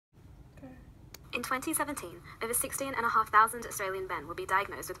In 2017, over 16,500 Australian men will be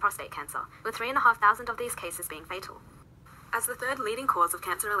diagnosed with prostate cancer, with 3,500 of these cases being fatal. As the third leading cause of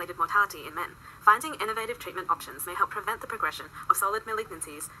cancer-related mortality in men, finding innovative treatment options may help prevent the progression of solid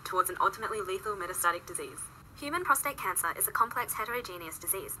malignancies towards an ultimately lethal metastatic disease. Human prostate cancer is a complex heterogeneous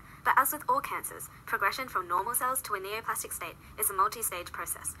disease, but as with all cancers, progression from normal cells to a neoplastic state is a multi-stage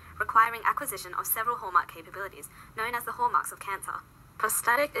process, requiring acquisition of several hallmark capabilities, known as the hallmarks of cancer.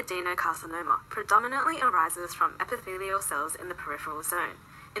 Prostatic adenocarcinoma predominantly arises from epithelial cells in the peripheral zone,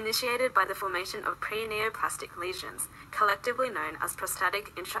 initiated by the formation of pre-neoplastic lesions, collectively known as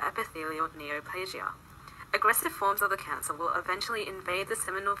prostatic intraepithelial neoplasia. Aggressive forms of the cancer will eventually invade the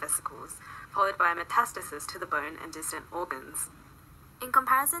seminal vesicles, followed by metastasis to the bone and distant organs. In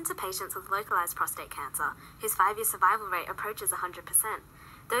comparison to patients with localized prostate cancer, whose 5-year survival rate approaches 100%,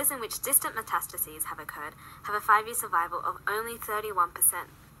 those in which distant metastases have occurred have a 5-year survival of only 31%.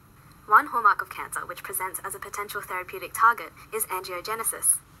 One hallmark of cancer which presents as a potential therapeutic target is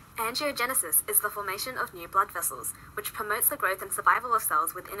angiogenesis. Angiogenesis is the formation of new blood vessels, which promotes the growth and survival of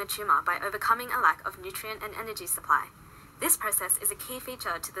cells within a tumor by overcoming a lack of nutrient and energy supply. This process is a key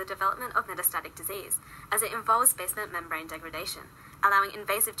feature to the development of metastatic disease, as it involves basement membrane degradation, allowing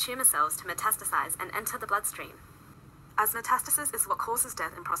invasive tumor cells to metastasize and enter the bloodstream. As metastasis is what causes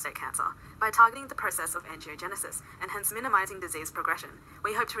death in prostate cancer, by targeting the process of angiogenesis and hence minimizing disease progression,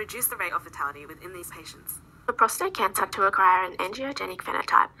 we hope to reduce the rate of fatality within these patients. For prostate cancer to acquire an angiogenic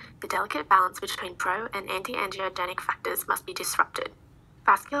phenotype, the delicate balance between pro- and anti-angiogenic factors must be disrupted.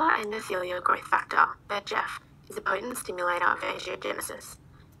 Vascular endothelial growth factor, VEGF, is a potent stimulator of angiogenesis.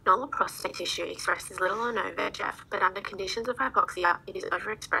 Normal prostate tissue expresses little or no VEGF, but under conditions of hypoxia, it is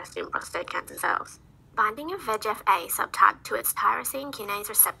overexpressed in prostate cancer cells. Binding of VEGF-A subtype to its tyrosine kinase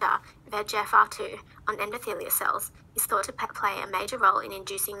receptor, VEGF-R2, on endothelial cells is thought to play a major role in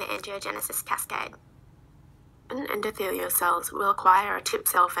inducing the angiogenesis cascade. Endothelial cells will acquire a tip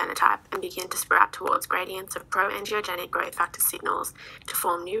cell phenotype and begin to sprout towards gradients of pro-angiogenic growth factor signals to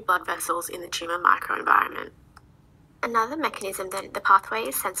form new blood vessels in the tumor microenvironment. Another mechanism that the pathway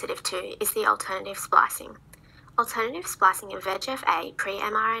is sensitive to is the alternative splicing. Alternative splicing of VEGF-A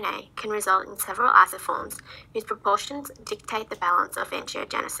pre-mRNA can result in several isoforms whose proportions dictate the balance of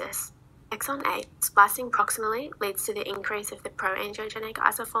angiogenesis. Exon 8 splicing proximally leads to the increase of the pro-angiogenic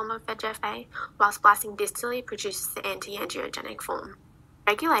isoform of VEGF-A, while splicing distally produces the anti-angiogenic form.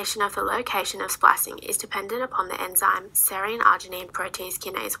 Regulation of the location of splicing is dependent upon the enzyme serine arginine protease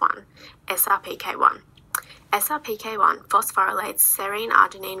kinase 1, SRPK1. SRPK1 phosphorylates serine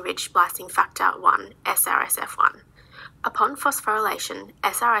arginine-rich splicing factor 1, SRSF1. Upon phosphorylation,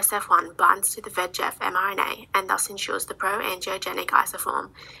 SRSF1 binds to the VEGF mRNA and thus ensures the pro-angiogenic isoform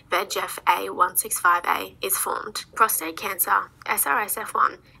VEGF-A165A is formed. Prostate cancer,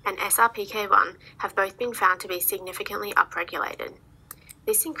 SRSF1 and SRPK1 have both been found to be significantly upregulated.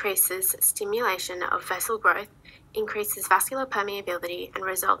 This increases stimulation of vessel growth, increases vascular permeability, and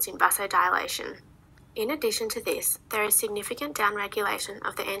results in vasodilation. In addition to this, there is significant downregulation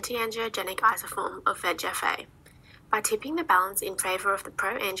of the anti-angiogenic isoform of VEGF-A. By tipping the balance in favour of the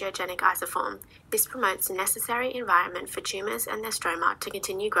pro-angiogenic isoform, this promotes a necessary environment for tumours and their stroma to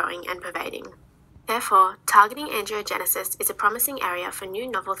continue growing and pervading. Therefore, targeting angiogenesis is a promising area for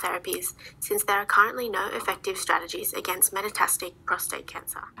new novel therapies, since there are currently no effective strategies against metastatic prostate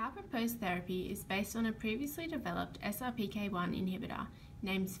cancer. Our proposed therapy is based on a previously developed SRPK1 inhibitor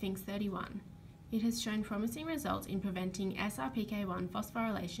named Sphinx 31. It has shown promising results in preventing SRPK1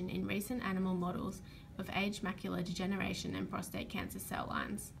 phosphorylation in recent animal models of age macular degeneration and prostate cancer cell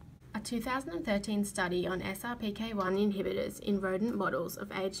lines. A 2013 study on SRPK1 inhibitors in rodent models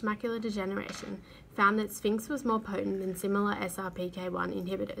of age macular degeneration found that Sphinx was more potent than similar SRPK1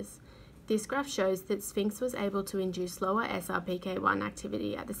 inhibitors. This graph shows that Sphinx was able to induce lower SRPK1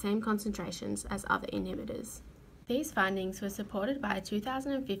 activity at the same concentrations as other inhibitors. These findings were supported by a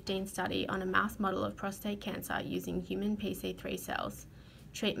 2015 study on a mouse model of prostate cancer using human PC3 cells.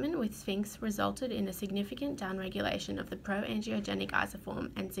 Treatment with Sphinx resulted in a significant downregulation of the pro-angiogenic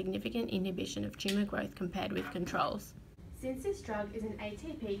isoform and significant inhibition of tumour growth compared with controls. Since this drug is an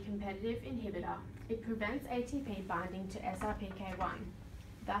ATP competitive inhibitor, it prevents ATP binding to SRPK1,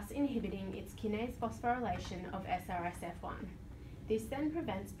 thus inhibiting its kinase phosphorylation of SRSF1. This then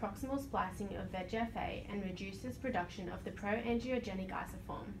prevents proximal splicing of VEGF-A and reduces production of the pro-angiogenic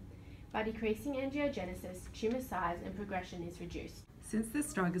isoform. By decreasing angiogenesis, tumour size and progression is reduced. Since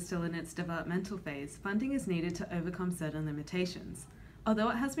this drug is still in its developmental phase, funding is needed to overcome certain limitations. Although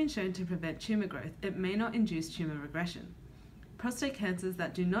it has been shown to prevent tumour growth, it may not induce tumour regression. Prostate cancers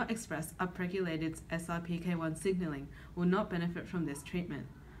that do not express upregulated SRPK1 signaling will not benefit from this treatment.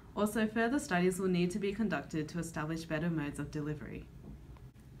 Also, further studies will need to be conducted to establish better modes of delivery.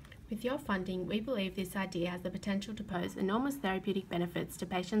 With your funding, we believe this idea has the potential to pose enormous therapeutic benefits to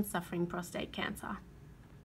patients suffering prostate cancer.